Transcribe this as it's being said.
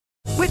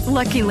With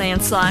Lucky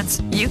Land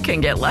Slots, you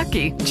can get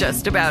lucky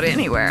just about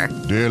anywhere.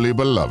 Dearly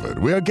beloved,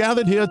 we are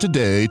gathered here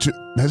today to...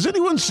 Has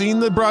anyone seen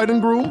the bride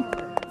and groom?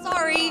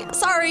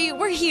 Sorry,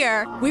 we're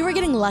here. We were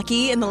getting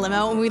lucky in the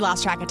limo and we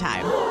lost track of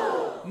time.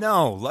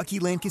 No, Lucky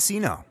Land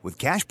Casino, with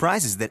cash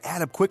prizes that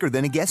add up quicker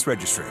than a guest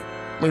registry.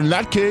 In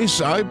that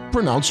case, I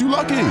pronounce you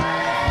lucky.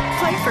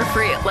 Play for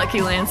free at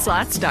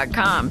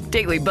LuckyLandSlots.com.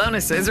 Daily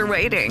bonuses are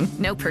waiting.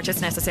 No purchase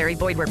necessary.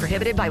 Void where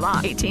prohibited by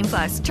law.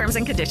 18+. Terms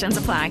and conditions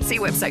apply. See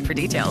website for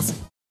details.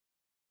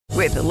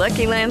 With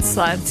Lucky Land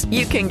Slots,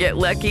 you can get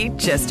lucky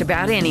just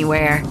about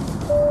anywhere.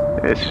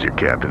 This is your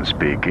captain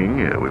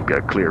speaking. We've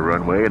got clear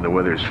runway and the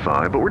weather's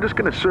fine, but we're just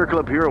going to circle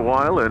up here a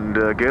while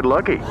and get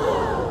lucky.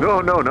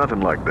 No,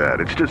 nothing like that.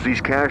 It's just these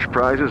cash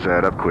prizes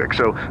add up quick.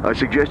 So I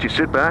suggest you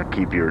sit back,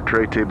 keep your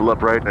tray table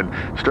upright, and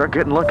start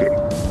getting lucky.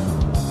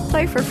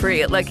 Play for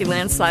free at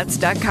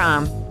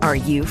LuckyLandSlots.com. Are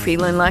you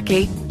feeling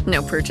lucky?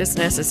 No purchase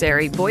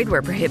necessary. Void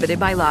where prohibited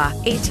by law.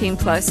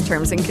 18+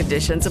 terms and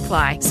conditions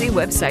apply. See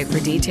website for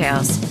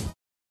details.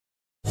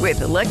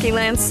 With Lucky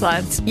Land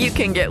Slots, you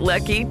can get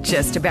lucky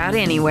just about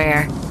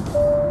anywhere.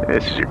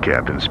 This is your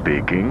captain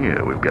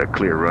speaking. We've got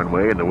clear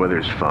runway and the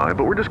weather's fine,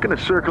 but we're just going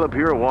to circle up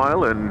here a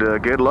while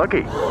and get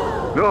lucky.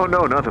 No,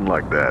 nothing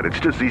like that. It's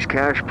just these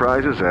cash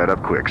prizes add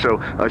up quick. So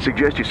I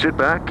suggest you sit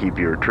back, keep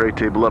your tray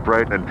table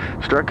upright, and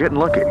start getting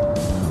lucky.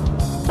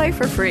 Play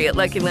for free at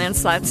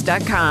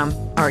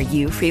LuckyLandSlots.com. Are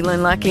you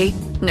feeling lucky?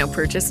 No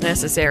purchase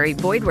necessary.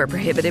 Void where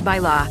prohibited by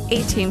law.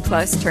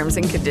 18+ terms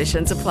and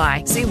conditions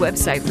apply. See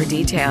website for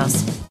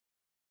details.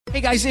 Hey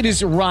guys, it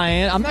is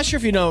Ryan. I'm not sure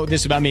if you know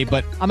this about me,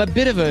 but I'm a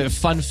bit of a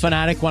fun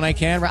fanatic when I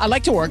can. I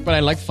like to work, but I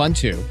like fun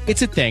too.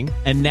 It's a thing.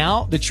 And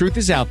now the truth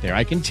is out there.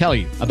 I can tell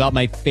you about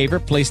my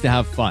favorite place to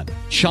have fun.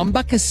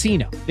 Chumba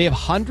Casino. They have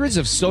hundreds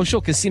of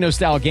social casino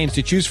style games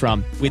to choose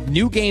from with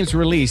new games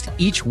released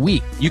each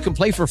week. You can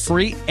play for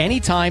free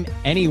anytime,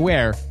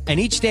 anywhere. And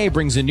each day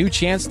brings a new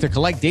chance to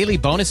collect daily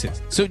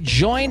bonuses. So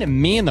join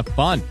me in the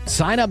fun.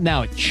 Sign up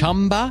now at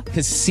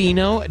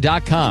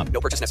ChumbaCasino.com.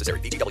 No purchase necessary.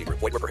 VGW.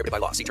 Void where prohibited by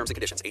law. See terms and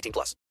conditions.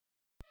 18+.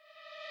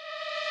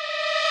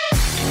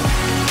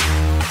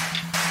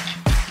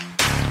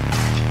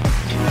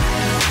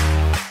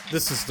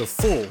 This is the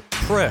Full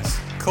Press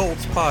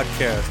Colts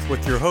podcast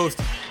with your host,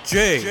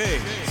 Jay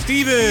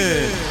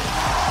Stevens.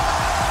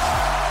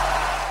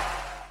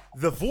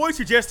 The voice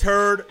you just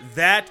heard,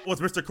 that was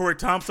Mr. Corey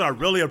Thompson. I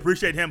really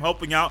appreciate him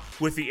helping out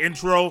with the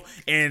intro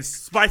and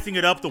spicing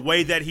it up the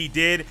way that he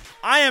did.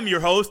 I am your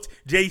host,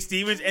 Jay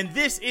Stevens, and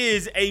this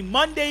is a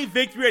Monday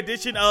Victory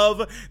edition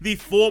of the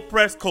Full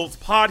Press Colts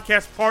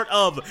podcast, part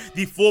of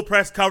the Full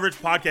Press Coverage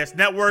Podcast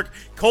Network.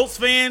 Colts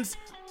fans,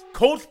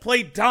 Colts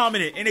played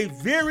dominant in a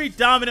very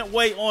dominant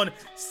way on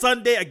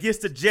Sunday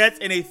against the Jets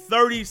in a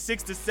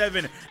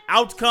 36-7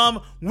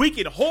 outcome. We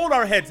can hold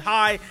our heads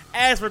high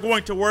as we're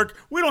going to work.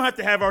 We don't have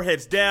to have our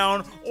heads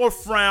down or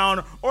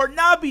frown or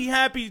not be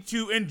happy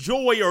to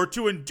enjoy or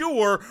to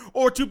endure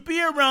or to be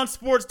around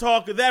sports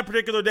talk that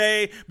particular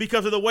day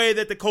because of the way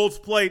that the Colts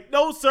played.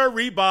 No, sir,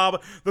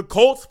 Bob. The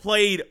Colts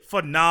played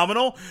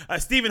phenomenal.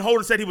 Stephen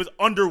Holden said he was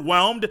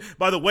underwhelmed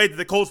by the way that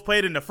the Colts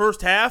played in the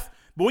first half.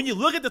 But when you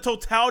look at the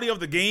totality of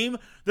the game,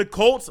 the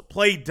Colts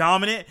played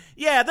dominant.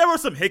 Yeah, there were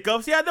some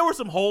hiccups. Yeah, there were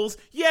some holes.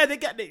 Yeah, they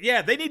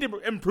need to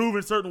improve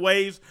in certain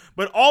ways.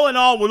 But all in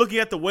all, we're looking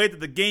at the way that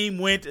the game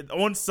went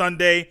on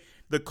Sunday.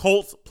 The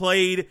Colts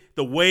played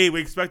the way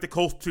we expect the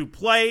Colts to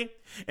play,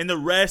 and the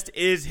rest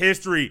is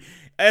history.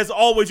 As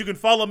always, you can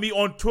follow me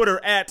on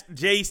Twitter at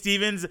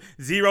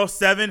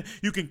JStevens07.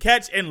 You can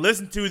catch and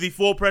listen to the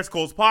Full Press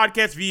Colts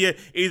podcast via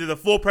either the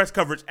Full Press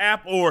Coverage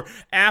app or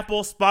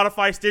Apple,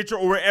 Spotify, Stitcher,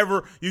 or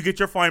wherever you get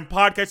your fine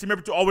podcasts.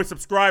 Remember to always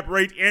subscribe,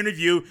 rate, and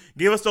review.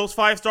 Give us those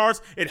 5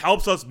 stars. It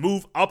helps us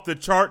move up the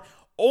chart.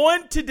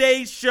 On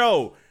today's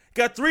show,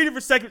 got 3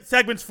 different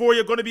segments for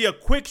you. Going to be a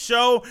quick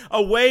show,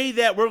 a way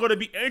that we're going to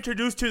be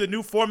introduced to the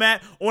new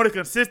format on a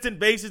consistent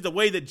basis, the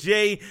way that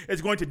Jay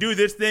is going to do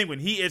this thing when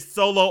he is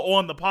solo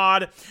on the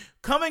pod.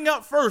 Coming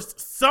up first,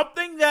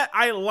 something that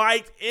I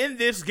liked in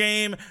this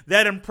game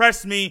that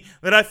impressed me,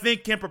 that I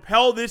think can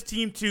propel this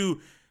team to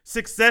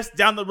success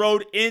down the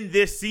road in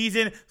this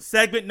season.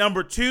 Segment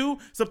number 2,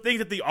 some things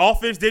that the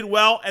offense did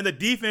well and the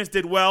defense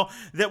did well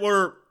that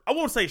were, I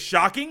won't say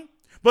shocking,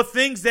 but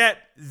things that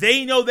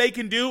they know they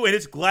can do, and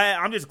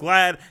I'm just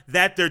glad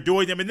that they're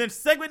doing them. And then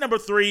segment number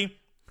 3,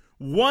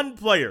 one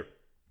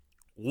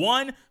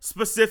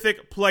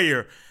specific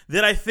player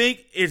that I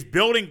think is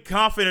building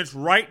confidence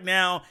right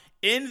now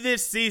in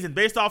this season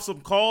based off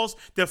some calls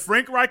that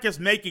Frank Reich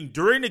is making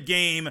during the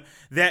game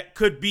that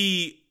could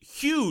be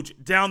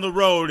huge down the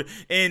road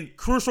in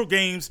crucial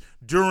games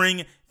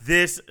during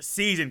this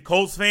season.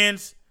 Colts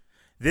fans,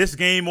 this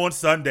game on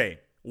Sunday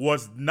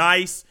was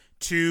nice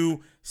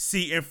to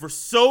see. And for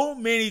so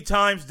many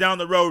times down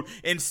the road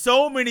in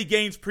so many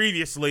games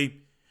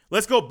previously,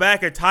 let's go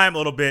back in time a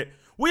little bit.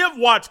 We have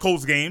watched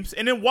Colts games,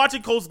 and in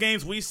watching Colts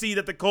games, we see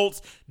that the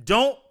Colts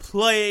don't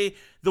play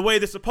the way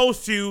they're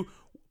supposed to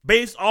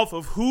based off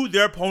of who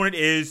their opponent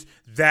is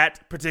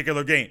that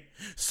particular game.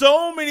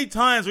 So many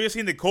times we have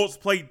seen the Colts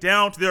play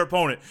down to their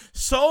opponent.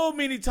 So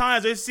many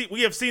times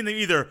we have seen them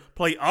either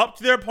play up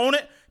to their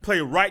opponent, play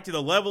right to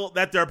the level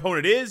that their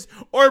opponent is,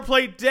 or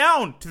play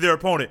down to their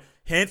opponent.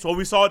 Hence, what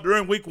we saw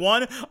during week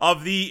 1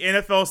 of the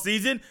NFL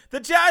season, the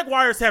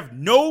Jaguars have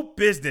no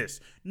business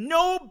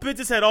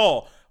at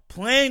all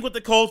playing with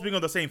the Colts, being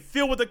on the same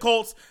field with the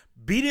Colts,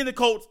 beating the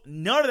Colts,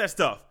 none of that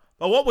stuff.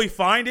 But what we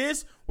find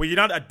is, when you're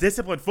not a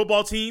disciplined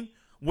football team,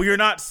 when you're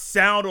not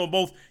sound on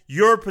both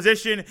your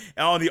position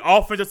on the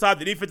offensive side,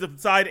 the defensive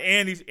side,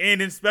 and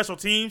in special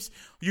teams,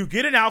 you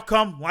get an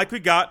outcome like we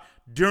got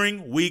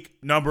during week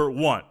number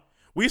 1.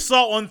 We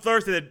saw on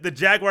Thursday that the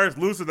Jaguars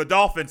lose to the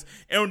Dolphins,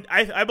 and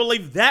I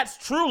believe that's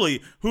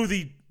truly who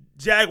the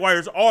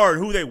Jaguars are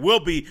and who they will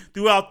be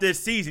throughout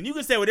this season. You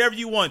can say whatever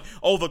you want.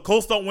 Oh, the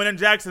Colts don't win in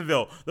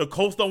Jacksonville. The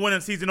Colts don't win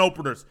in season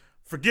openers.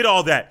 Forget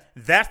all that.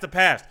 That's the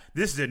past.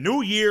 This is a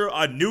new year,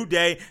 a new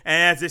day,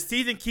 and as this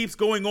season keeps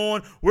going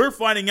on, we're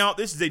finding out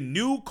this is a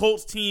new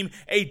Colts team,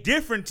 a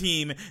different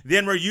team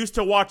than we're used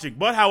to watching.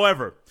 But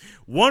however,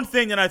 one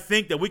thing that I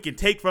think that we can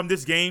take from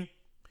this game,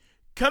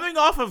 coming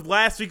off of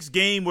last week's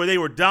game where they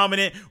were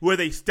dominant, where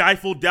they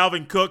stifled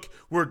Dalvin Cook,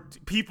 where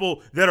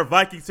people that are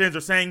Vikings fans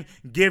are saying,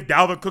 give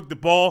Dalvin Cook the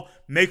ball,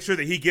 make sure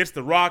that he gets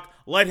the rock,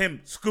 let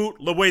him scoot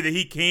the way that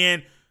he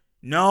can.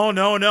 No.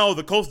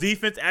 The Colts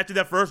defense, after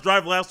that first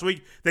drive last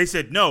week, they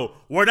said, no,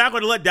 we're not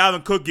going to let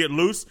Dalvin Cook get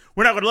loose.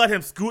 We're not going to let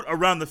him scoot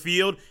around the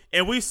field.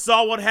 And we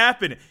saw what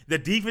happened. The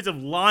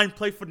defensive line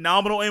played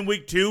phenomenal in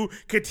week 2,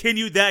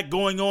 continued that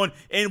going on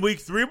in week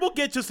 3. We'll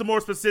get to some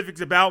more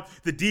specifics about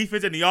the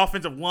defense and the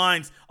offensive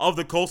lines of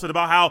the Colts and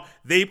about how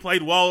they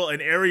played well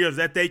in areas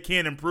that they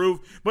can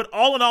improve. But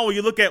all in all, when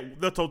you look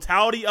at the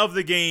totality of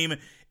the game,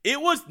 it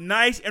was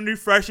nice and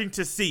refreshing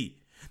to see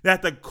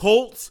that the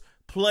Colts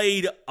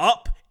played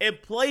up and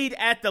played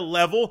at the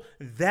level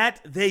that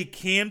they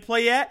can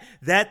play at,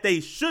 that they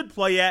should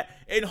play at,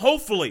 and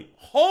hopefully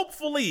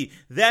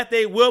that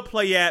they will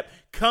play at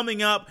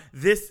coming up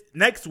this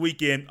next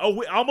weekend,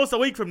 almost a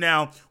week from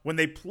now, when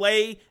they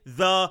play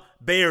the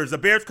Bears. The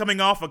Bears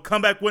coming off a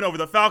comeback win over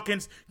the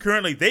Falcons.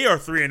 Currently, they are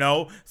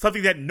 3-0,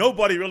 something that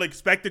nobody really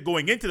expected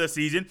going into the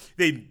season.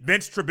 They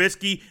benched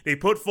Trubisky, they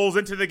put Foles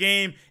into the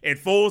game, and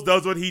Foles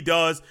does what he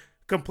does,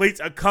 completes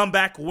a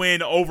comeback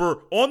win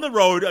over on the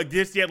road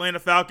against the Atlanta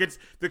Falcons.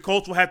 The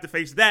Colts will have to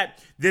face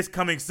that this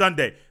coming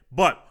Sunday.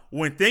 But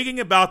when thinking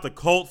about the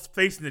Colts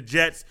facing the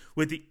Jets,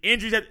 with the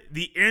injuries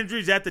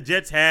that the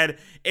Jets had,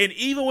 and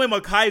even when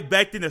Mekhi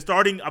Becton, the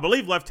starting, I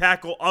believe, left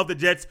tackle of the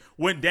Jets,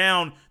 went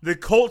down, the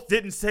Colts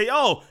didn't say,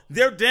 oh,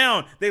 they're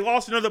down, they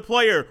lost another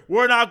player,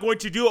 we're not going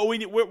to do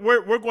it,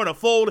 we're going to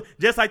fold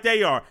just like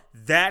they are.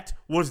 That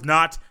was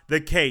not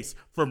the case.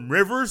 From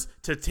Rivers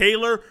to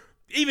Taylor,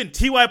 even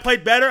T.Y.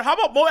 played better. How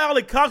about Mo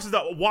Alley-Cox is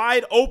a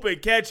wide open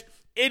catch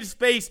in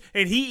space,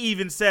 and he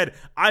even said,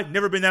 I've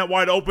never been that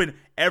wide open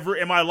ever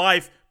in my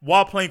life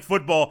while playing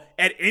football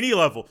at any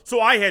level. So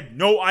I had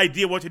no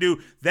idea what to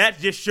do. That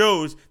just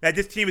shows that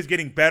this team is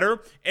getting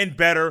better and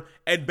better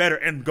and better.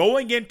 And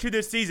going into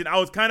this season, I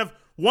was kind of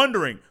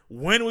wondering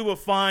when we will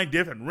find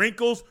different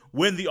wrinkles,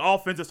 when the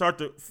offense will start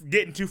to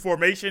get into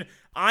formation.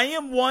 I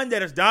am one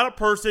that is not a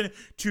person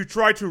to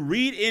try to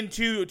read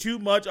into too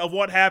much of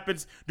what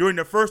happens during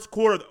the first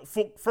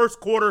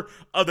quarter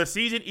of the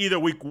season, either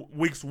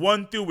weeks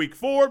 1 through week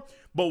 4.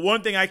 But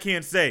one thing I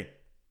can say,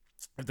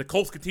 if the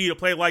Colts continue to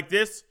play like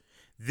this,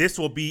 this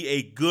will be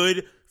a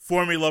good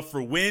formula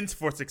for wins,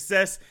 for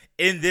success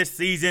in this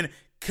season.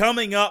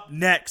 Coming up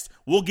next,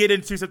 we'll get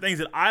into some things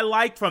that I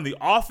like from the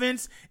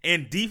offense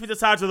and defensive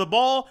sides of the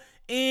ball,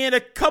 and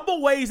a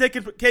couple ways they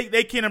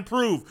can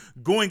improve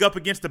going up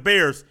against the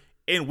Bears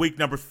in week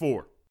number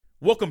 4.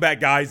 Welcome back,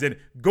 guys. And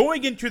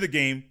going into the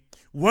game,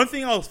 one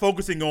thing I was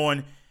focusing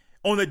on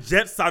the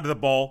Jets side of the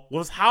ball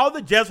was how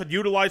the Jets would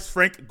utilize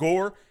Frank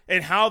Gore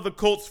and how the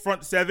Colts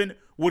front seven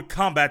would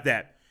combat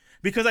that.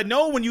 Because I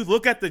know when you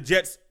look at the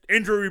Jets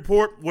injury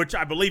report, which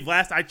I believe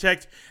last I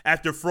checked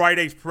after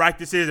Friday's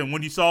practices and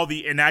when you saw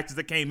the inactives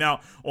that came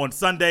out on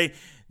Sunday,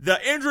 the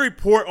injury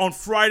report on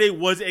Friday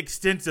was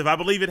extensive. I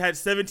believe it had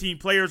 17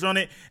 players on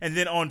it. And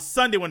then on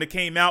Sunday when it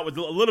came out, it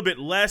was a little bit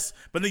less.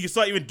 But then you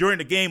saw even during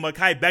the game,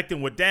 Mekhi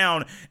Becton went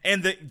down.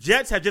 And the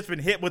Jets have just been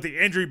hit with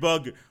the injury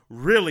bug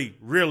really,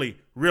 really,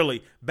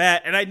 really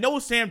bad. And I know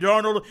Sam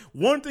Darnold,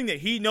 one thing that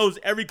he knows,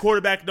 every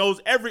quarterback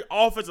knows, every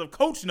offensive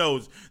coach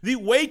knows, the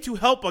way to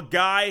help a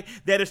guy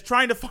that is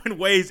trying to find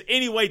ways,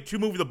 any way to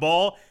move the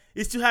ball,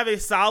 is to have a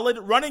solid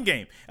running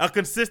game, a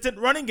consistent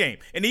running game.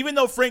 And even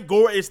though Frank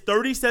Gore is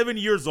 37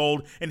 years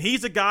old, and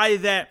he's a guy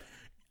that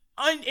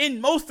in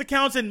most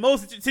accounts, in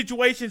most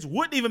situations,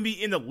 wouldn't even be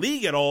in the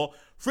league at all,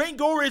 Frank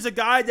Gore is a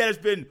guy that has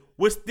been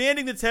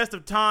withstanding the test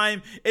of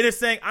time and is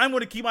saying, I'm going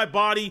to keep my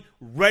body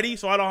ready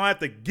so I don't have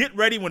to get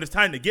ready when it's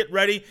time to get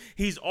ready.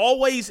 He's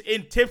always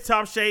in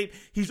tip-top shape.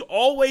 He's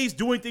always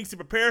doing things to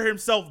prepare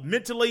himself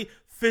mentally,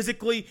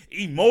 physically,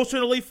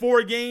 emotionally for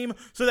a game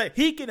so that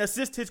he can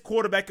assist his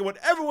quarterback in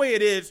whatever way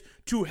it is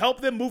to help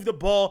them move the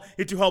ball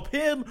and to help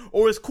him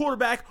or his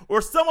quarterback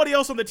or somebody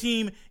else on the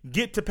team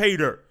get to pay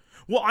dirt.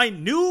 Well, I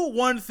knew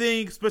one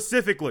thing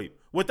specifically.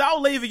 Without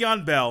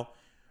Le'Veon Bell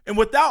and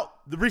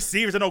without the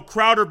receivers, I know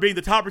Crowder being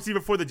the top receiver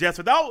for the Jets,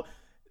 without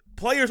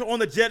players on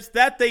the Jets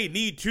that they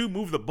need to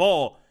move the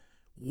ball,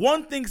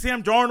 one thing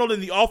Sam Darnold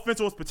and the offense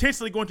was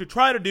potentially going to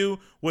try to do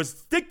was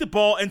stick the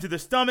ball into the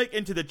stomach,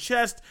 into the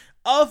chest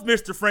of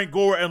Mr. Frank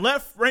Gore and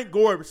let Frank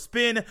Gore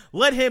spin,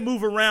 let him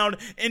move around,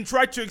 and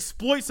try to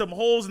exploit some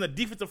holes in the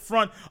defensive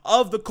front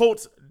of the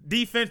Colts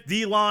defense,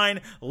 D-line,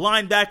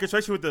 linebacker,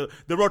 especially with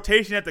the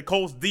rotation that the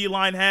Colts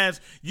D-line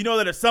has. You know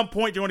that at some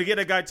point you're going to get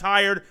a guy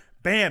tired.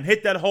 Bam,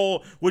 hit that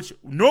hole, which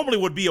normally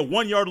would be a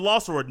 1-yard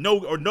loss or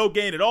no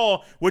gain at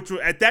all, which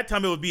at that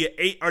time it would be an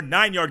 8 or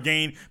 9 yard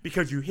gain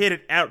because you hit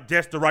it at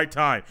just the right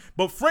time.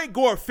 But Frank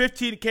Gore,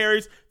 15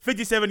 carries,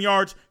 57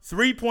 yards,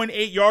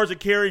 3.8 yards a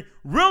carry,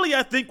 really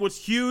I think was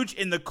huge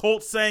in the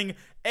Colts saying,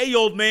 hey,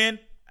 old man,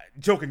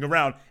 joking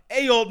around,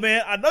 hey, old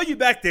man, I know you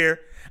back there.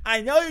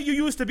 I know you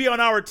used to be on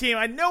our team.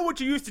 I know what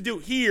you used to do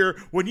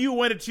here when you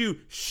wanted to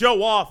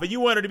show off and you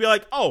wanted to be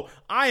like, oh,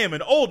 I am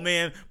an old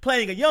man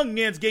playing a young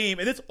man's game,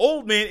 and this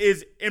old man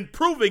is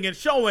improving and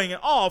showing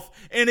off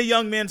in a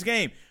young man's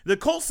game. The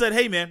Colts said,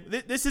 hey, man,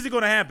 this isn't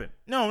going to happen.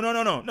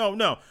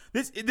 No.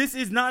 This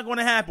is not going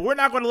to happen. We're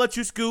not going to let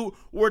you scoot.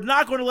 We're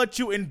not going to let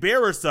you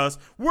embarrass us.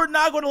 We're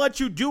not going to let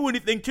you do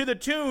anything to the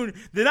tune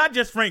that not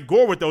just Frank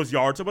Gore with those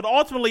yards, but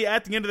ultimately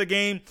at the end of the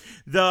game,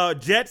 the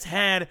Jets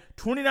had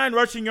 29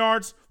 rushing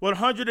yards,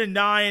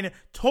 109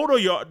 total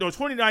yards,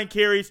 29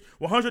 carries,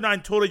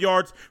 109 total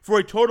yards for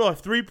a total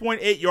of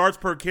 3.8 yards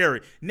per carry.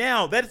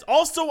 Now, that is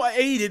also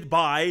aided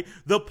by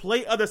the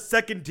play of the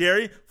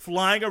secondary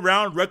flying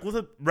around,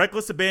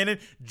 reckless abandon.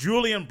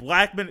 Julian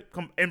Blackmon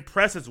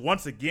impresses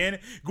once again.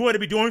 Going to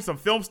be doing some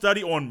film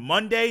study on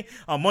Monday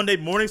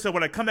morning. So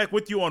when I come back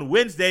with you on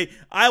Wednesday,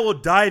 I will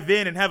dive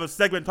in and have a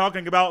segment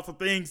talking about some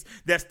things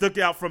that stuck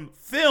out from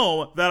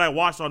film that I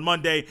watched on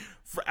Monday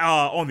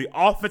on the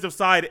offensive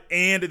side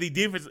and the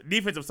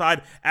defensive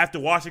side after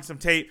watching some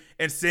tape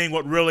and seeing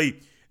what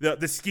really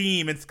the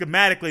scheme and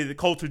schematically the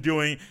Colts are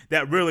doing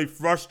that really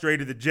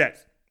frustrated the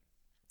Jets.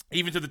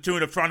 Even to the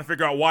tune of trying to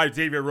figure out why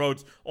Xavier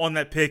Rhodes on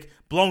that pick,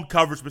 blown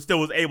coverage, but still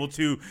was able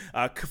to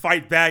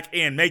fight back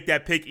and make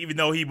that pick, even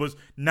though he was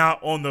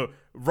not on the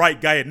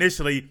right guy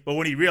initially. But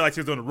when he realized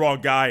he was on the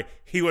wrong guy,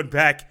 he went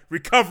back,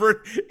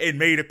 recovered, and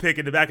made a pick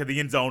in the back of the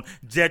end zone.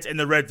 Jets in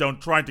the red zone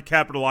trying to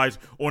capitalize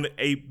on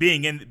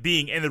being in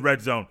the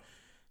red zone.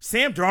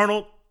 Sam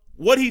Darnold,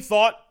 what he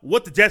thought,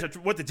 what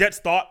the Jets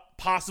thought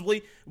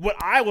possibly, what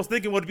I was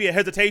thinking would be a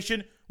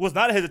hesitation was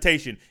not a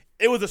hesitation.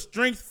 It was a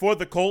strength for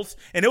the Colts,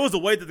 and it was a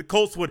way that the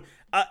Colts would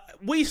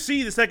we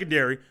see the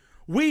secondary.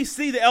 We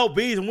see the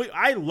LBs, and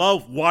I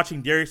love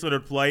watching Darius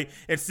Leonard play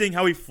and seeing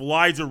how he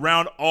flies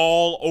around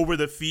all over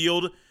the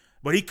field.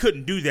 But he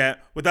couldn't do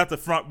that without the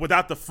front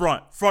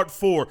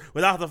four,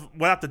 without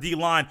the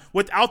D-line,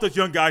 without those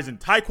young guys. And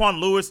Tyquan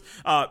Lewis,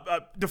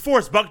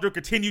 DeForest Buckner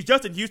continues,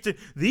 Justin Houston.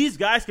 These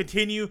guys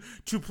continue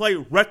to play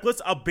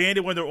reckless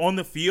abandon when they're on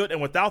the field,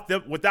 and without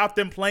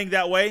them playing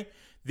that way,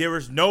 there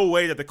is no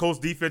way that the Colts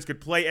defense could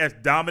play as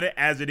dominant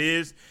as it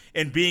is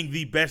and being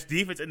the best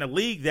defense in the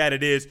league that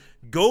it is.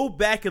 Go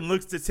back and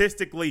look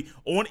statistically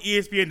on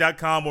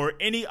ESPN.com or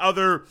any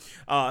other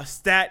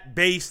stat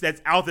base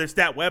that's out there,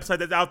 stat website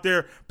that's out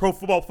there,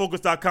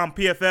 ProFootballFocus.com,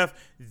 PFF.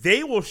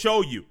 They will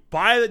show you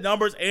by the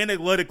numbers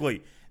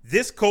analytically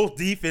this Colts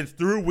defense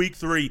through week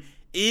 3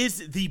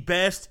 is the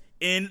best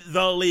in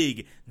the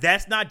league.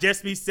 That's not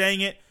just me saying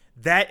it.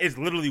 That is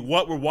literally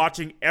what we're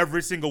watching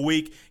every single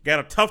week.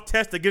 Got a tough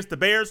test against the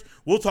Bears.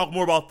 We'll talk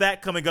more about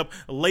that coming up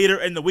later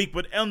in the week.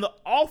 But on the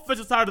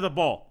offensive side of the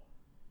ball,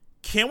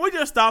 can we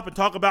just stop and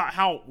talk about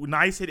how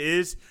nice it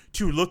is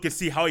to look and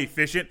see how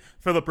efficient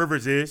Phillip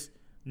Rivers is?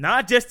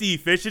 Not just the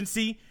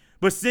efficiency,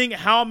 but seeing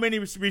how many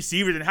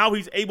receivers and how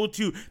he's able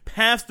to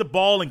pass the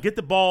ball and get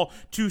the ball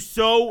to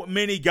so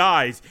many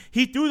guys.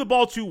 He threw the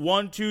ball to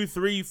 1, 2,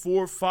 3,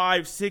 4,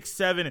 5, 6,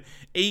 7,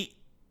 8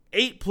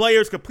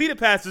 players, completed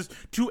passes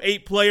to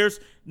 8 players,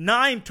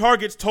 9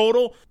 targets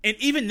total. And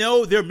even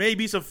though there may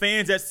be some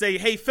fans that say,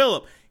 hey,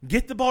 Phillip,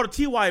 get the ball to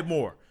T.Y.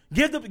 more.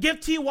 Give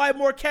T.Y.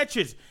 more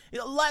catches.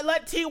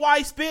 Let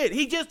T.Y. spin.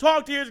 He just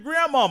talked to his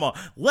grandmama.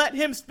 Let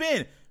him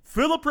spin.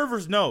 Phillip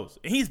Rivers knows,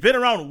 and he's been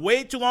around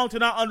way too long to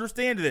not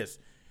understand this.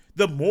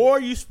 The more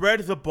you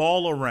spread the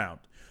ball around,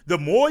 the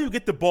more you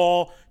get the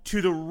ball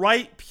to the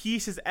right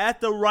pieces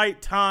at the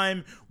right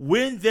time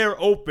when they're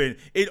open,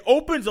 it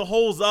opens the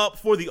holes up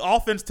for the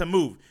offense to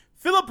move.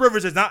 Phillip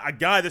Rivers is not a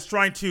guy that's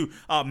trying to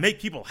make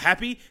people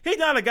happy. He's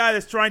not a guy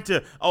that's trying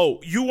to,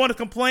 you want to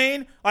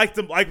complain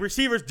like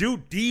receivers do,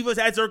 divas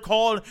as they're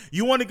called.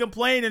 You want to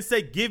complain and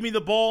say, give me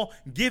the ball,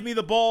 give me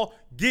the ball,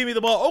 give me the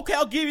ball. Okay,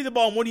 I'll give you the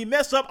ball. And when you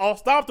mess up, I'll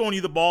stop throwing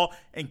you the ball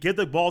and get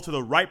the ball to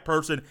the right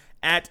person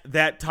at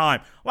that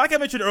time. Like I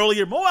mentioned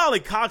earlier, Mo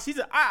Alie-Cox, he's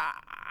a guy,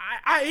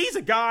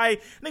 I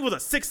think it was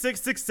a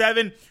 6'6",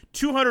 6'7",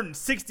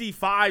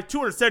 265,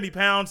 270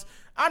 pounds.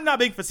 I'm not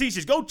being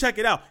facetious. Go check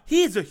it out.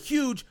 He is a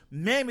huge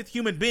mammoth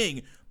human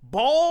being.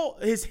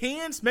 His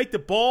hands make the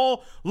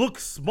ball look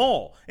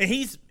small. And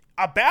he's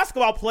a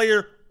basketball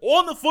player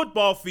on the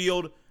football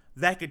field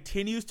that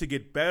continues to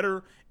get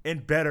better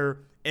and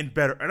better and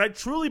better. And I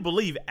truly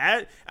believe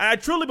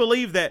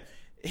that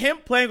him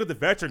playing with the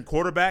veteran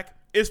quarterback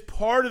is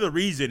part of the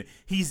reason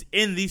he's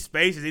in these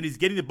spaces and he's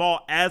getting the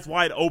ball as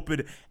wide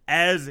open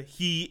as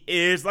he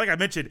is. Like I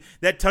mentioned,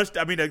 that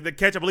the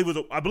catch I believe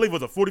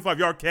was a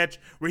 45-yard catch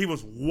where he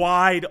was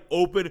wide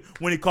open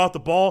when he caught the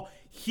ball.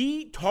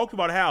 He talked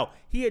about how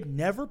he had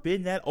never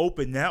been that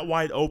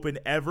wide open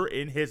ever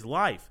in his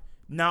life.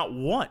 Not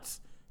once.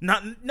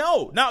 Not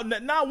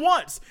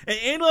once. At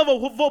any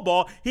level of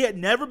football, he had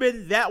never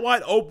been that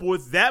wide open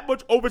with that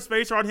much open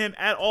space around him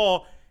at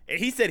all. And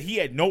he said he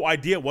had no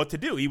idea what to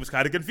do. He was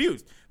kind of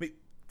confused.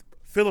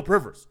 Phillip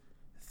Rivers,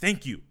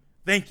 thank you.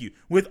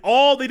 With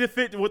all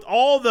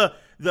the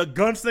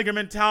gunslinger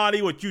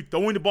mentality, with you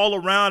throwing the ball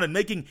around and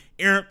making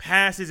errant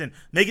passes and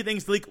making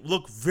things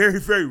look very,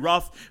 very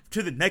rough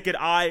to the naked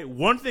eye,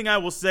 one thing I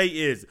will say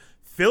is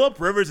Phillip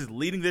Rivers is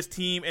leading this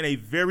team in a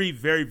very,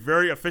 very,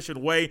 very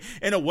efficient way,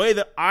 in a way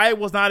that I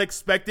was not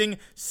expecting.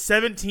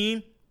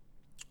 17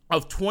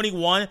 of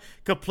 21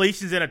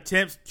 completions and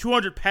attempts,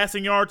 200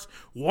 passing yards,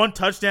 1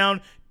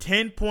 touchdown,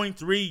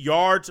 10.3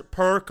 yards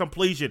per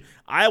completion.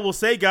 I will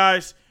say,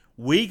 guys,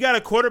 we got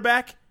a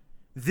quarterback.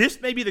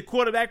 This may be the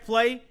quarterback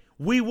play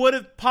we would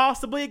have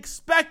possibly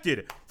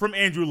expected from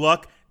Andrew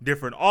Luck.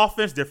 Different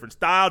offense, different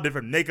style,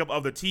 different makeup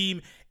of the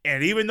team.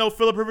 And even though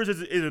Phillip Rivers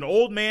is an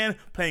old man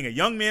playing a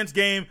young man's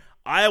game,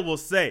 I will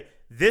say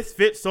this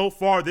fit so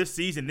far this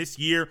season, this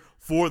year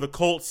for the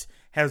Colts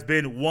has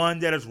been one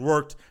that has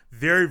worked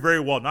very, very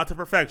well. Not to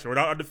perfection. We're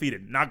not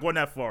undefeated. Not going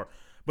that far.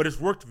 But it's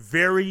worked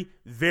very,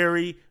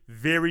 very,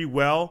 very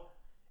well.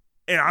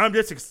 And I'm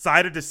just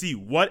excited to see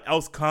what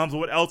else comes,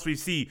 what else we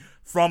see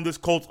from this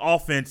Colts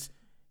offense,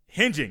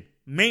 hinging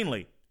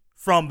mainly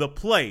from the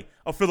play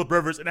of Phillip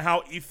Rivers and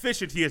how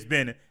efficient he has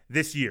been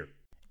this year.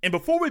 And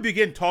before we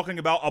begin talking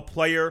about a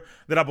player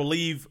that I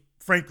believe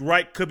Frank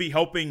Reich could be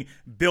helping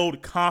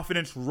build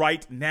confidence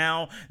right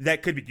now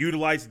that could be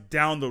utilized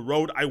down the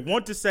road, I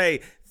want to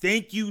say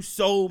thank you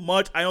so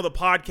much. I know the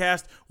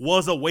podcast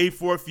was away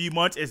for a few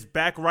months. It's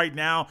back right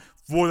now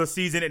for the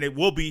season, and it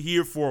will be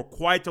here for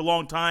quite a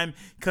long time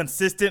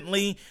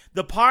consistently.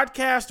 The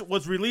podcast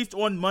was released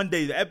on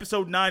Monday. The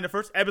episode 9, the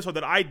first episode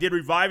that I did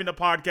reviving the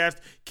podcast,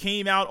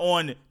 came out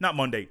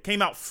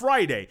came out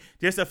Friday,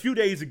 just a few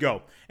days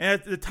ago. And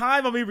at the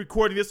time of me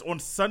recording this on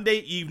Sunday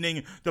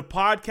evening, the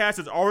podcast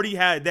has already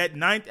had, that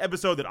 9th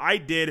episode that I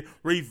did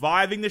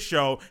reviving the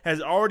show,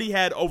 has already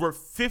had over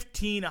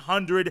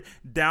 1,500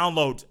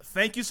 downloads.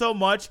 Thank you so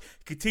much.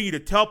 Continue to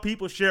tell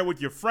people, share it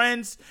with your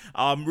friends.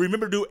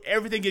 Remember to do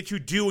everything that you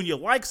do when you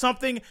like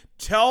something.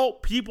 Tell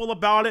people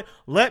about it.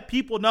 Let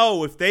people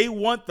know if they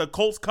want the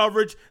Colts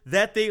coverage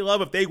that they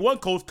love, if they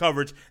want Colts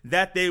coverage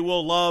that they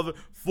will love.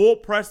 Full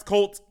Press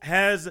Colts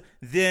has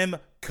them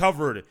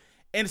covered.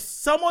 And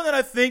someone that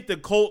I think the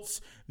Colts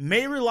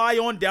may rely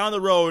on down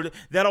the road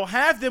that'll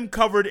have them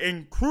covered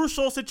in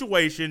crucial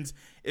situations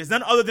is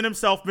none other than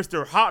himself,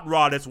 Mr. Hot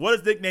Rod. That's what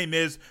his nickname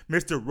is,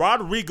 Mr.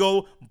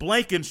 Rodrigo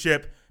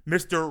Blankenship,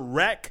 Mr.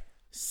 Rec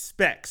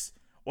Specs.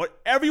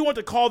 Whatever you want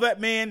to call that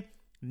man,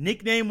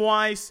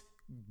 nickname-wise,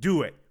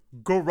 do it.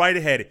 Go right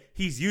ahead.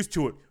 He's used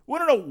to it. We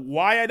don't know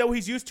why I know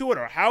he's used to it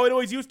or how I know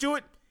he's used to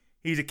it.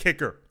 He's a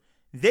kicker.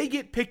 They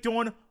get picked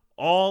on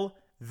all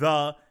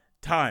the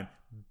time.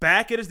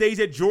 Back in his days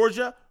at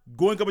Georgia,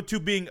 going up into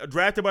being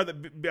drafted by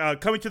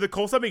coming to the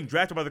Colts, not being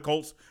drafted by the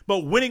Colts,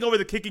 but winning over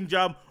the kicking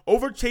job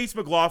over Chase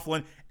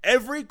McLaughlin,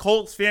 every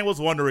Colts fan was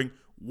wondering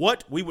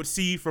what we would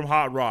see from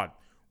Hot Rod.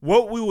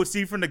 What we would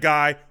see from the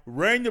guy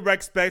wearing the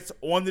Rec Specs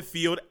on the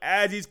field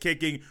as he's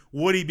kicking.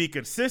 Would he be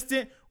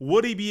consistent?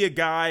 Would he be a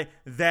guy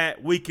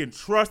that we can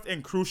trust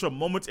in crucial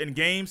moments in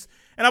games?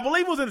 And I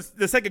believe it was in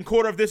the second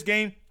quarter of this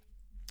game.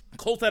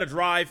 Colts had a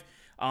drive.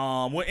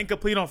 Went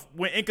incomplete on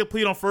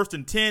 1st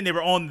and 10. They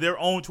were on their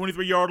own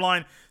 23-yard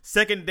line.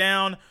 Second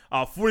down,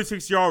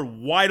 46-yard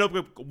wide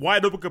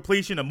open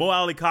completion to Mo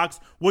Alley-Cox,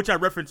 which I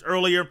referenced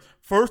earlier.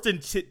 First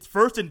and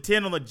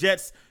 10 on the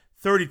Jets'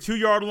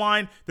 32-yard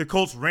line. The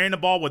Colts ran the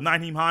ball with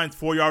Nyheim Hines,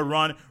 4-yard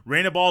run.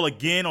 Ran the ball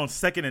again on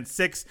 2nd and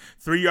 6,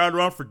 3-yard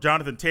run for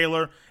Jonathan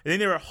Taylor. And then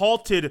they were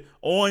halted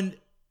on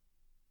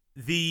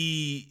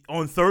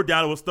 3rd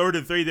down. It was 3rd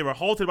and 3. They were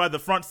halted by the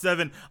front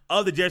 7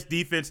 of the Jets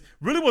defense.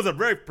 Really was a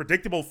very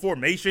predictable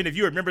formation. If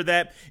you remember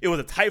that, it was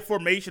a tight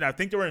formation. I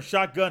think they were in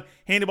shotgun,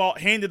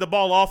 handed the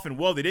ball off, and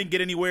they didn't get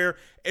anywhere.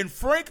 And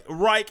Frank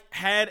Reich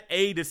had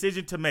a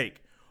decision to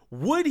make.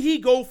 Would he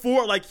go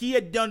for it like he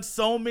had done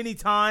so many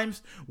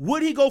times?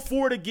 Would he go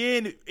for it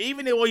again,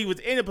 even though he was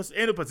in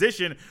a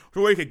position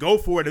where he could go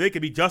for it and they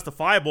could be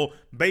justifiable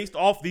based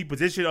off the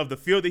position of the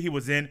field that he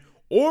was in?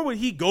 Or would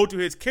he go to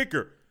his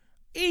kicker?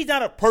 He's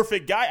not a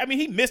perfect guy. I mean,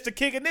 he missed a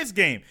kick in this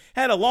game.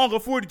 Had a longer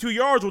 42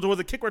 yards, which was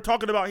the kick we're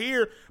talking about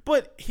here,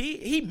 but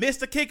he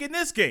missed a kick in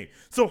this game.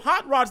 So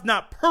Hot Rod's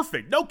not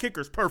perfect. No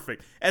kicker's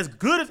perfect. As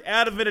good as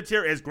Adam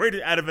Vinatieri, as great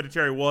as Adam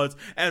Vinatieri was,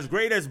 as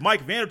great as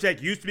Mike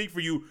Vandertek used to be for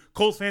you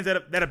Colts fans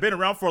that have been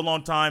around for a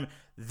long time,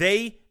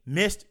 they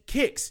missed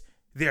kicks.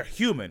 They're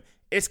human.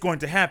 it's going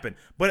to happen.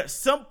 But at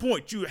some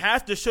point, you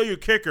have to show your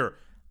kicker,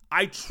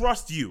 I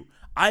trust you.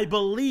 I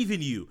believe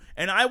in you,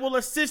 and I will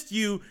assist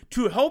you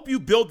to help you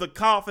build the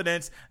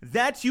confidence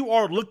that you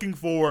are looking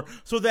for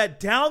so that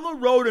down the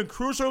road in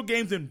crucial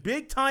games and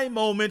big-time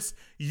moments,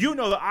 you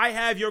know that I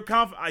have your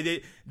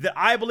confidence, that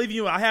I believe in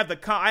you. I have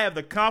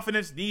the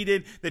confidence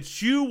needed that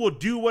you will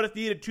do what is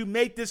needed to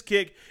make this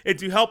kick and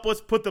to help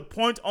us put the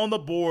point on the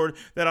board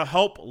that'll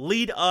help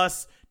lead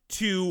us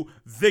to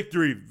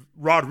victory.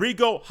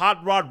 Rodrigo,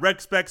 Hot Rod,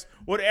 Rex Specs,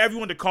 whatever you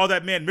want to call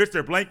that man,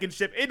 Mr.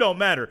 Blankenship, it don't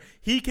matter.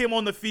 He came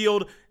on the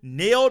field,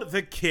 nailed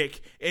the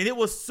kick, and it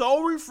was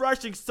so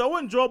refreshing, so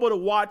enjoyable to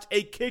watch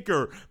a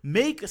kicker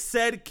make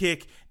said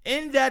kick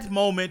in that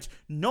moment,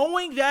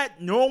 knowing that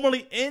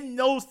normally in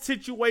those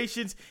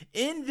situations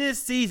in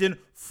this season,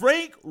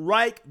 Frank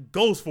Reich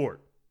goes for it.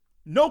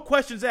 No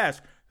questions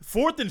asked.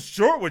 4th and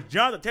short with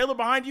Jonathan Taylor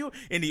behind you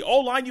and the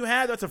O-line you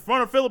have that's in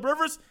front of Phillip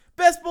Rivers,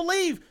 best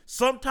believe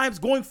sometimes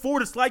going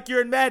forward it's like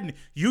you're in Madden.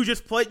 You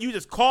just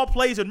call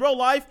plays in real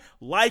life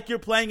like you're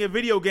playing a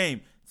video game.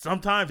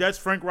 Sometimes that's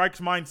Frank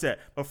Reich's mindset.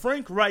 But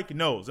Frank Reich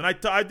knows. And I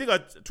think I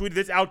tweeted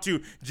this out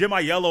to Jim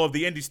Aiello of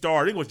the Indy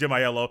Star. I think it was Jim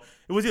Aiello.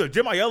 It was either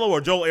Jim Aiello or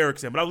Joel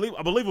Erickson, but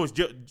I believe it was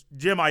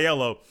Jim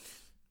Aiello.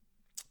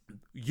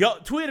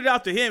 Tweeted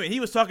out to him, and he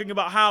was talking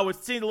about how it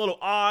seemed a little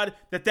odd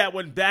that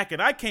went back,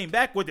 and I came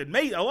back with it.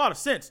 Made a lot of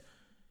sense.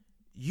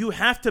 You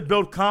have to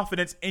build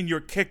confidence in your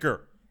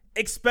kicker,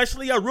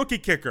 especially a rookie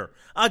kicker,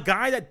 a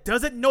guy that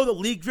doesn't know the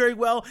league very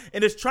well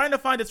and is trying to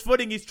find his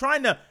footing. He's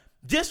trying to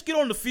just get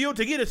on the field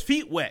to get his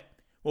feet wet.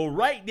 Well,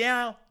 right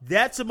now,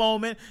 that's a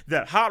moment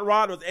that Hot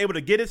Rod was able to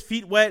get his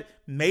feet wet,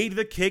 made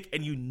the kick,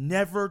 and you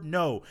never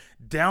know.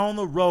 Down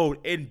the road,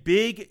 in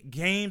big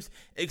games,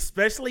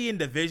 especially in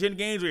division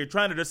games where you're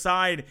trying to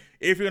decide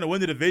if you're going to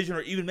win the division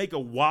or even make a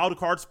wild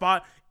card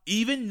spot,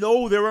 even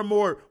though there are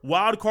more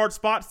wild card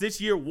spots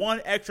this year,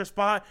 one extra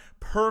spot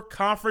per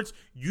conference,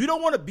 you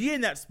don't want to be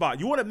in that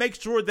spot. You want to make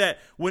sure that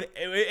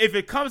if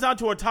it comes down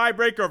to a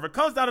tiebreaker, or if it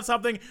comes down to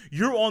something,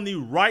 you're on the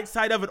right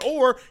side of it,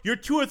 or you're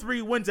 2 or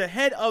 3 wins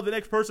ahead of the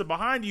next person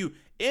behind you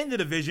in the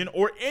division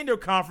or in your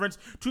conference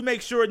to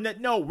make sure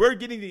that, no, we're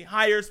getting the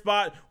higher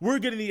spot, we're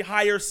getting the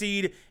higher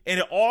seed, and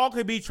it all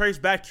can be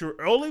traced back to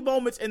early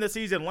moments in the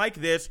season like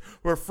this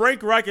where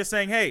Frank Reich is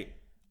saying, hey,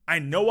 I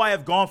know I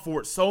have gone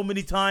for it so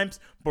many times,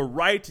 but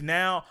right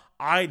now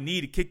I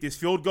need to kick this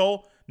field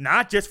goal,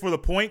 not just for the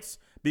points,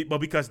 but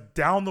because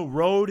down the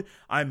road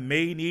I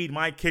may need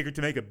my kicker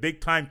to make a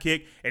big-time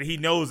kick, and he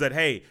knows that,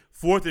 hey,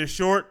 4th and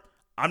short,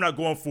 I'm not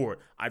going for it.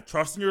 I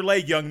trust in your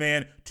leg, young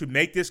man, to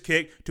make this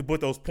kick, to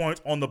put those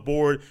points on the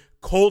board.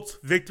 Colts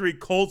victory,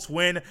 Colts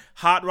win.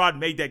 Hot Rod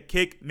made that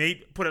kick,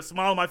 put a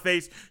smile on my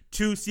face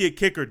to see a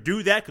kicker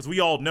do that, because we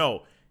all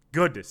know,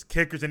 goodness,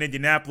 kickers in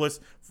Indianapolis,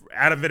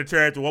 Adam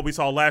Vinatieri, after what we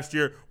saw last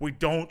year, we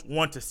don't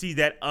want to see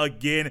that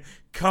again.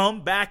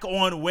 Come back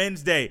on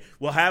Wednesday.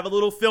 We'll have a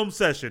little film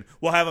session.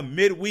 We'll have a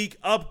midweek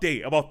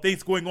update about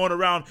things going on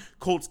around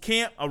Colts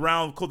camp,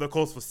 around the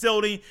Colts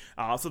facility,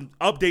 some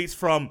updates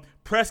from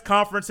press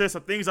conferences,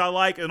 some things I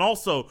like, and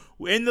also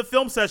in the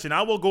film session,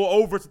 I will go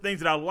over some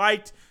things that I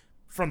liked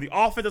from the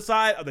offensive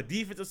side, of the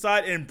defensive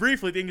side, and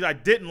briefly things I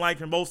didn't like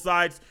from both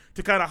sides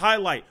to kind of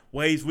highlight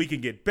ways we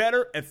can get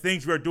better and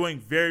things we are doing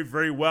very,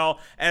 very well.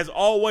 As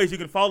always, you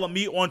can follow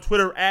me on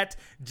Twitter at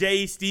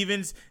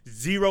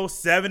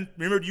jstevens07.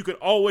 Remember, you can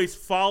always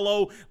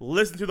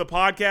listen to the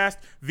podcast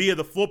via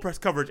the Full Press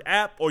Coverage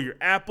app or your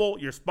Apple,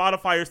 your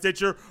Spotify, or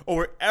Stitcher, or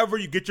wherever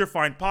you get your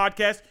fine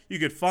podcast. You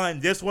can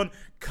find this one.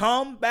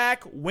 Come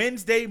back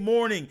Wednesday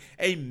morning,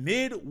 a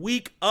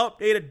midweek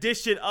update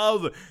edition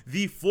of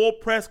the Full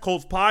Press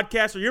Colts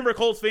podcast. Remember,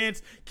 Colts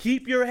fans,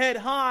 keep your head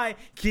high,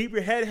 keep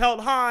your head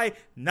held high.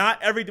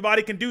 Not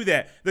everybody can do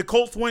that. The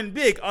Colts win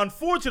big.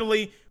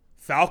 Unfortunately,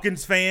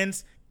 Falcons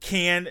fans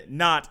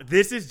cannot.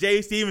 This is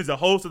Jay Stevens, the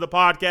host of the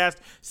podcast,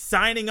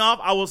 signing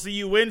off. I will see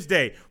you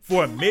Wednesday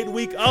for a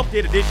midweek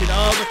update edition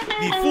of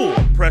the Full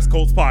Press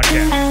Colts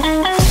podcast.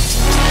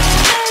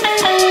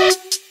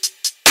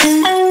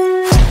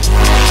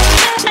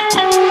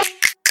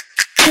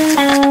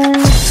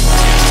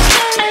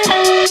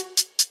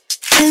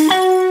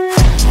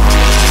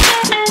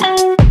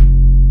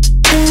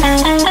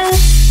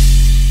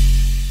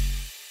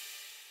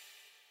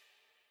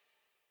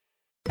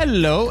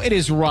 Hello, it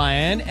is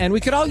Ryan, and we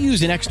could all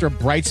use an extra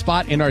bright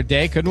spot in our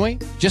day, couldn't we?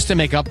 Just to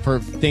make up for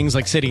things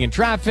like sitting in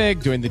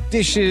traffic, doing the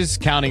dishes,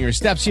 counting your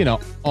steps,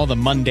 all the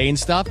mundane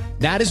stuff.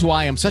 That is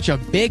why I'm such a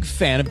big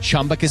fan of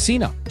Chumba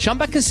Casino.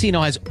 Chumba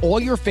Casino has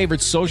all your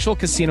favorite social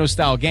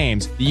casino-style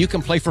games that you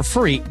can play for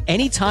free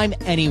anytime,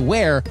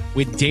 anywhere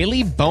with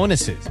daily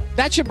bonuses.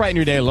 That should brighten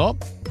your day a little.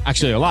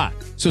 Actually, a lot.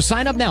 So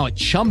sign up now at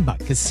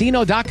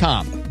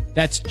ChumbaCasino.com.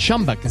 That's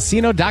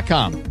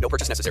ChumbaCasino.com. No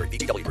purchase necessary.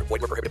 VGW Group.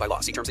 Void where prohibited by law.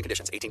 See terms and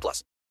conditions.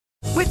 18+.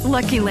 With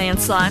Lucky Land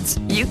Slots,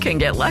 you can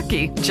get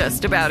lucky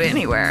just about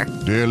anywhere.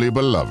 Dearly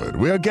beloved,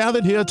 we are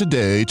gathered here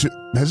today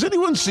to... Has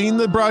anyone seen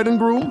the bride and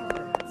groom?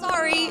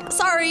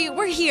 Sorry,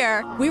 we're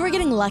here. We were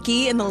getting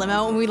lucky in the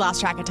limo and we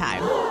lost track of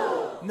time.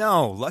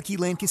 No, Lucky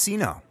Land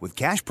Casino, with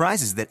cash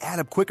prizes that add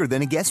up quicker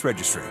than a guest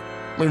registry.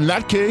 In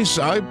that case,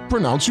 I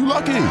pronounce you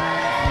lucky.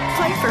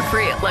 Play for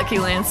free at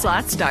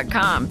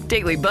LuckyLandSlots.com.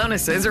 Daily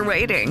bonuses are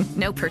waiting.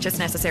 No purchase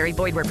necessary.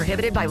 Void where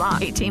prohibited by law.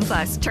 18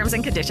 plus. Terms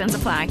and conditions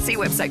apply. See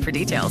website for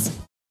details.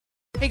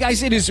 Hey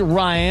guys, it is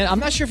Ryan. I'm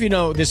not sure if you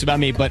know this about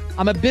me, but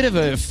I'm a bit of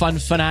a fun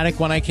fanatic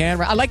when I can.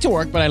 I like to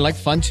work, but I like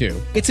fun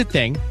too. It's a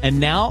thing. And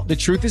now the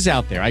truth is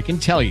out there. I can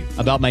tell you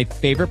about my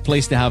favorite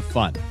place to have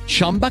fun.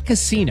 Chumba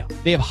Casino.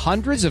 They have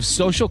hundreds of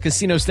social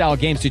casino style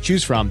games to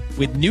choose from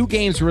with new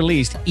games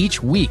released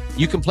each week.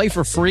 You can play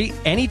for free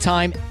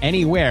anytime,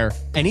 anywhere.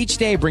 And each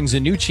day brings a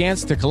new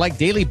chance to collect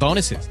daily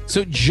bonuses.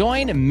 So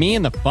join me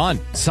in the fun.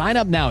 Sign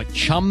up now at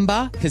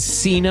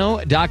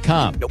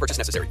ChumbaCasino.com. No purchase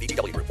necessary.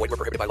 VGW Group. Void where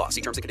prohibited by law.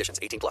 See terms and conditions.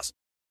 18 plus.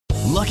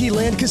 Lucky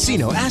Land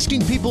Casino,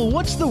 asking people,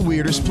 what's the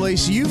weirdest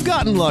place you've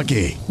gotten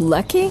lucky?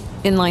 Lucky?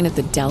 In line at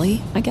the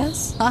deli, I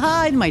guess?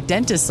 Aha, in my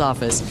dentist's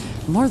office.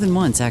 More than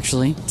once,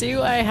 actually.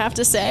 Do I have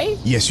to say?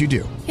 Yes, you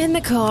do. In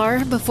the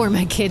car before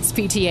my kids'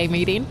 PTA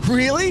meeting.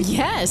 Really?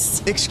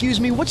 Yes. Excuse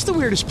me, what's the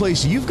weirdest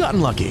place you've gotten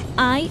lucky?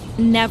 I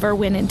never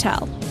win and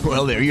tell.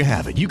 Well, there you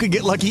have it. You can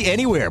get lucky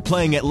anywhere,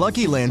 playing at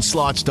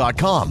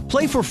LuckyLandSlots.com.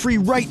 Play for free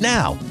right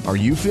now. Are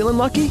you feeling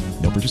lucky?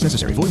 No purchase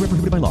necessary. Void where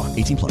prohibited by law.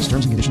 18 plus.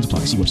 Terms and conditions apply.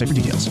 See website for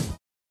details.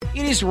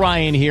 It is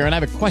Ryan here, and I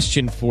have a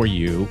question for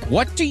you.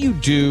 What do you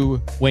do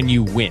when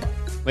you win?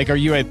 Like, are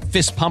you a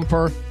fist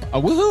pumper, a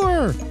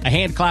woohooer, a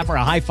hand clapper,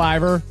 a high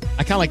fiver?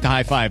 I kind of like the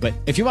high five, but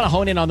if you want to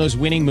hone in on those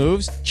winning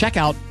moves, check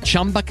out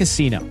Chumba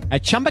Casino.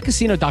 At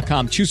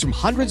ChumbaCasino.com, choose from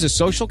hundreds of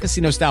social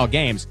casino style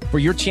games for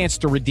your chance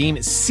to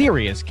redeem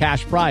serious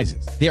cash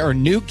prizes. There are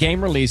new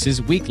game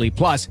releases weekly,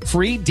 plus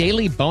free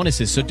daily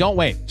bonuses. So don't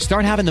wait.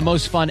 Start having the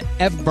most fun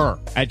ever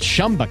at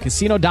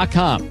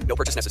ChumbaCasino.com. No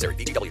purchase necessary.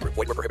 VGW Group.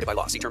 Void where prohibited by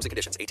law. See terms and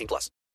conditions. 18 plus.